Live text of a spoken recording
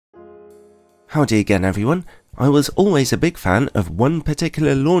Howdy again everyone. I was always a big fan of one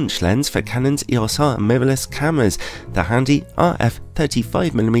particular launch lens for Canon's EOS R mirrorless cameras, the handy RF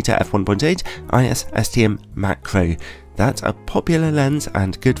 35mm f1.8 IS STM Macro. That's a popular lens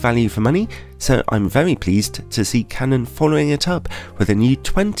and good value for money, so I'm very pleased to see Canon following it up with a new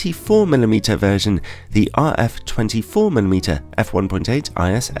 24mm version, the RF 24mm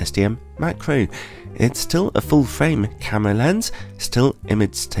f1.8 IS STM Macro. It's still a full frame camera lens, still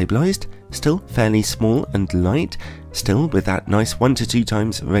image stabilized, still fairly small and light, still with that nice 1:2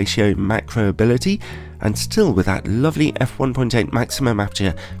 times ratio macro ability, and still with that lovely f1.8 maximum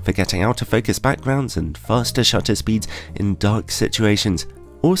aperture for getting out of focus backgrounds and faster shutter speeds in dark situations.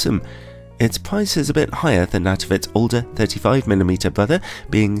 Awesome! Its price is a bit higher than that of its older 35mm brother,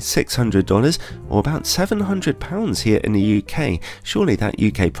 being $600 or about £700 here in the UK. Surely that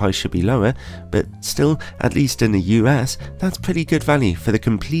UK price should be lower, but still, at least in the US, that's pretty good value for the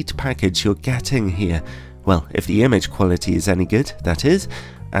complete package you're getting here. Well, if the image quality is any good, that is.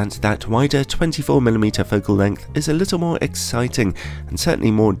 And that wider 24mm focal length is a little more exciting and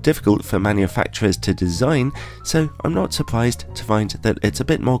certainly more difficult for manufacturers to design, so I'm not surprised to find that it's a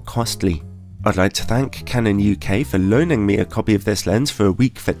bit more costly. I'd like to thank Canon UK for loaning me a copy of this lens for a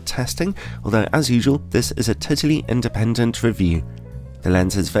week for testing, although as usual this is a totally independent review. The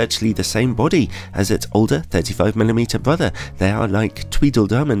lens has virtually the same body as its older 35mm brother. They are like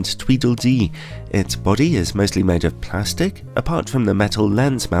Tweedledum and Tweedledee. Its body is mostly made of plastic, apart from the metal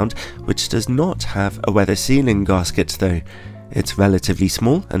lens mount, which does not have a weather sealing gasket though. It's relatively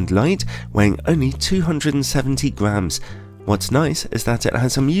small and light, weighing only 270 grams. What's nice is that it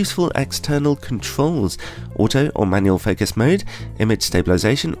has some useful external controls: auto or manual focus mode, image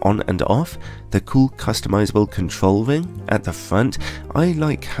stabilization on and off, the cool customizable control ring at the front. I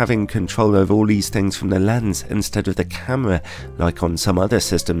like having control over all these things from the lens instead of the camera like on some other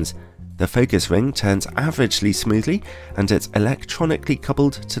systems. The focus ring turns averagely smoothly and it's electronically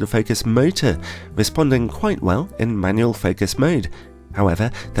coupled to the focus motor, responding quite well in manual focus mode.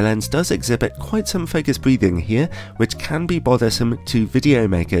 However, the lens does exhibit quite some focus breathing here, which can be bothersome to video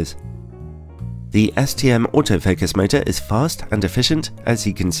makers. The STM autofocus motor is fast and efficient, as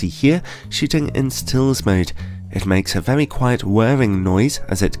you can see here, shooting in stills mode. It makes a very quiet whirring noise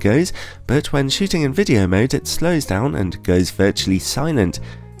as it goes, but when shooting in video mode it slows down and goes virtually silent.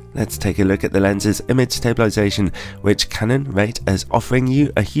 Let's take a look at the lens's image stabilization, which Canon rate as offering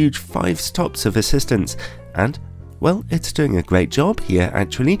you a huge 5 stops of assistance, and well, it's doing a great job here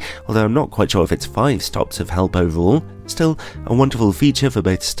actually, although I'm not quite sure if it's 5 stops of help overall. Still, a wonderful feature for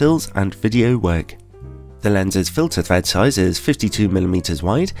both stills and video work. The lens's filter thread size is 52mm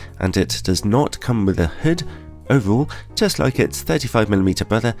wide, and it does not come with a hood. Overall, just like its 35mm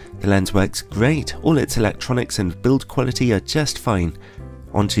brother, the lens works great. All its electronics and build quality are just fine.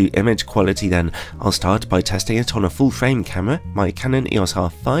 Onto image quality then. I'll start by testing it on a full frame camera, my Canon EOS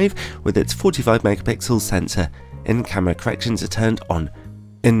R5 with its 45MP sensor. In-camera corrections are turned on.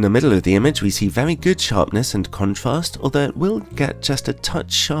 In the middle of the image we see very good sharpness and contrast, although it will get just a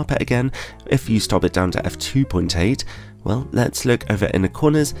touch sharper again if you stop it down to f2.8. Well, let's look over in the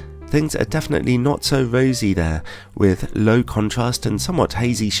corners. Things are definitely not so rosy there, with low contrast and somewhat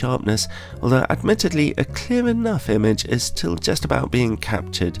hazy sharpness, although admittedly a clear enough image is still just about being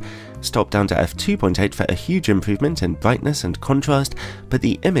captured. Stop down to f2.8 for a huge improvement in brightness and contrast, but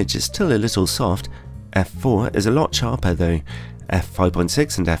the image is still a little soft. f4 is a lot sharper though.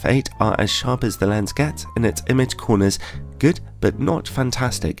 f5.6 and f8 are as sharp as the lens gets in its image corners, good but not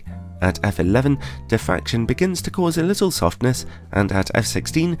fantastic. At f11, diffraction begins to cause a little softness, and at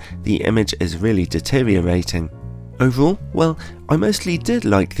f16, the image is really deteriorating. Overall, well, I mostly did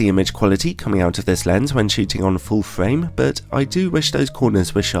like the image quality coming out of this lens when shooting on full frame, but I do wish those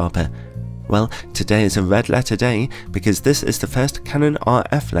corners were sharper. Well, today is a red letter day because this is the first Canon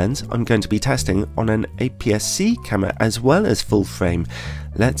RF lens I'm going to be testing on an aps-c camera as well as full frame.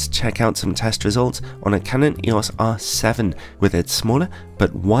 Let's check out some test results on a Canon EOS R7 with its smaller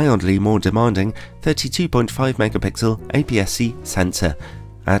but wildly more demanding 32.5MP aps-c sensor.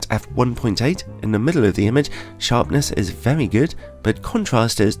 At f1.8 in the middle of the image, sharpness is very good, but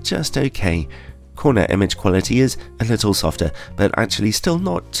contrast is just okay. Corner image quality is a little softer, but actually still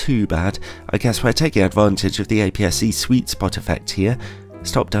not too bad. I guess we're taking advantage of the aps-c sweet spot effect here.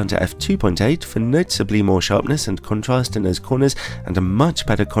 Stop down to f2.8 for noticeably more sharpness and contrast in those corners and a much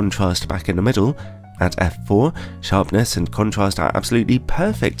better contrast back in the middle. At f4, sharpness and contrast are absolutely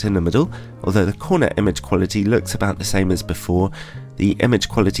perfect in the middle, although the corner image quality looks about the same as before. The image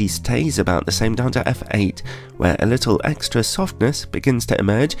quality stays about the same down to f8, where a little extra softness begins to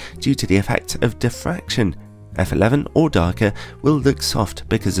emerge due to the effects of diffraction. f11 or darker will look soft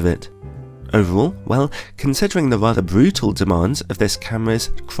because of it. Overall, well, considering the rather brutal demands of this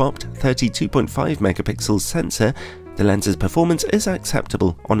camera's cropped 32.5 megapixel sensor, the lens's performance is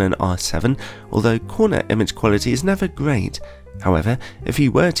acceptable on an R7, although corner image quality is never great. However, if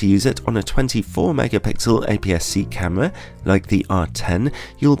you were to use it on a 24 megapixel aps-c camera like the R10,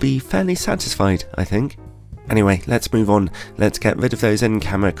 you'll be fairly satisfied, I think. Anyway, let's move on. Let's get rid of those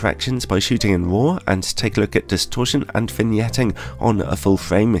in-camera corrections by shooting in RAW and take a look at distortion and vignetting on a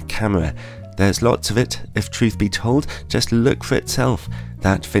full-frame camera. There's lots of it, if truth be told, just look for itself.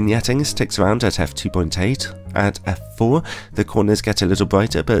 That vignetting sticks around at f2.8. At f4, the corners get a little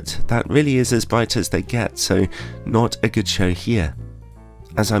brighter, but that really is as bright as they get, so not a good show here.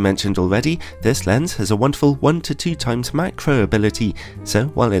 As I mentioned already, this lens has a wonderful 1 to 2 times macro ability, so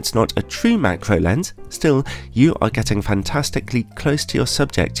while it's not a true macro lens, still you are getting fantastically close to your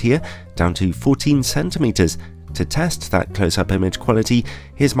subject here, down to 14 centimeters. To test that close-up image quality,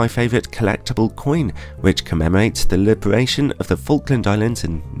 here's my favourite collectible coin, which commemorates the liberation of the Falkland Islands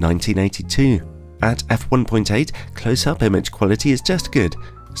in 1982. At f1.8, close-up image quality is just good.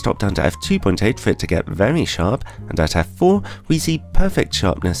 Stop down to f2.8 for it to get very sharp, and at f4 we see perfect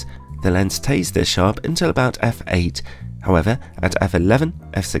sharpness. The lens stays this sharp until about f8. However, at f11,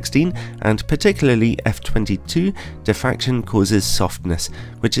 f16 and particularly f22, diffraction causes softness,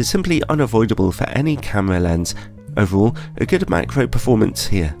 which is simply unavoidable for any camera lens. Overall, a good macro performance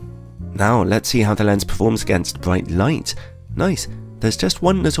here. Now let's see how the lens performs against bright light. Nice. There's just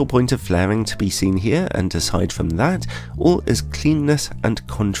one little point of flaring to be seen here, and aside from that, all is cleanness and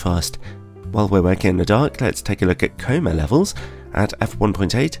contrast. While we're working in the dark, let's take a look at chroma levels. At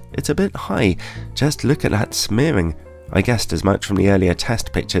f1.8, it's a bit high. Just look at that smearing. I guessed as much from the earlier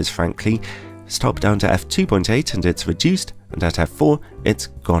test pictures, frankly. Stop down to f2.8 and it's reduced, and at f4, it's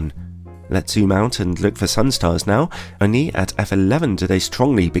gone. Let's zoom out and look for sunstars now. Only at f11 do they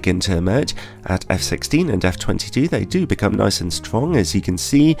strongly begin to emerge. At f16 and f22 they do become nice and strong, as you can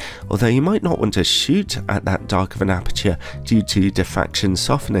see, although you might not want to shoot at that dark of an aperture due to diffraction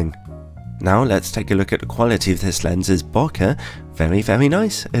softening. Now let's take a look at the quality of this lens's bokeh. Very, very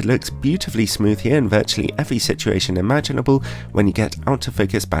nice. It looks beautifully smooth here in virtually every situation imaginable when you get out of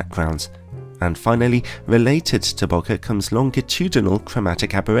focus backgrounds. And finally, related to bokeh comes longitudinal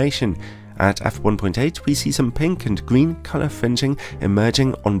chromatic aberration. At f1.8 we see some pink and green colour fringing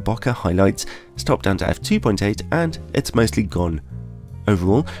emerging on bokeh highlights. Stop down to f2.8 and it's mostly gone.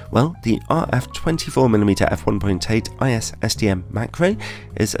 Overall, well, the RF 24mm f1.8 IS STM Macro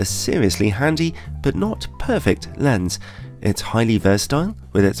is a seriously handy but not perfect lens. It's highly versatile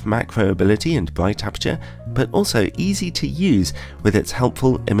with its macro ability and bright aperture, but also easy to use with its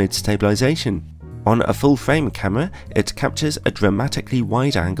helpful image stabilization. On a full frame camera, it captures a dramatically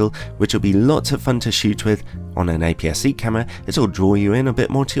wide angle, which will be lots of fun to shoot with. On an aps-c camera, it'll draw you in a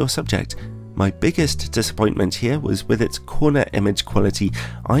bit more to your subject. My biggest disappointment here was with its corner image quality.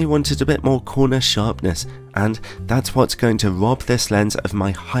 I wanted a bit more corner sharpness, and that's what's going to rob this lens of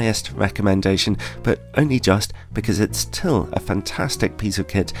my highest recommendation, but only just because it's still a fantastic piece of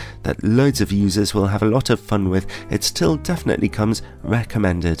kit that loads of users will have a lot of fun with. It still definitely comes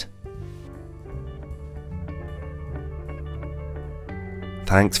recommended.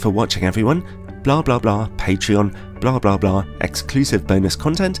 Thanks for watching, everyone. Blah blah blah Patreon, blah blah blah exclusive bonus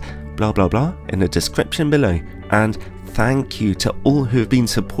content, blah blah blah in the description below. And thank you to all who have been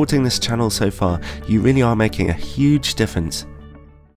supporting this channel so far. You really are making a huge difference.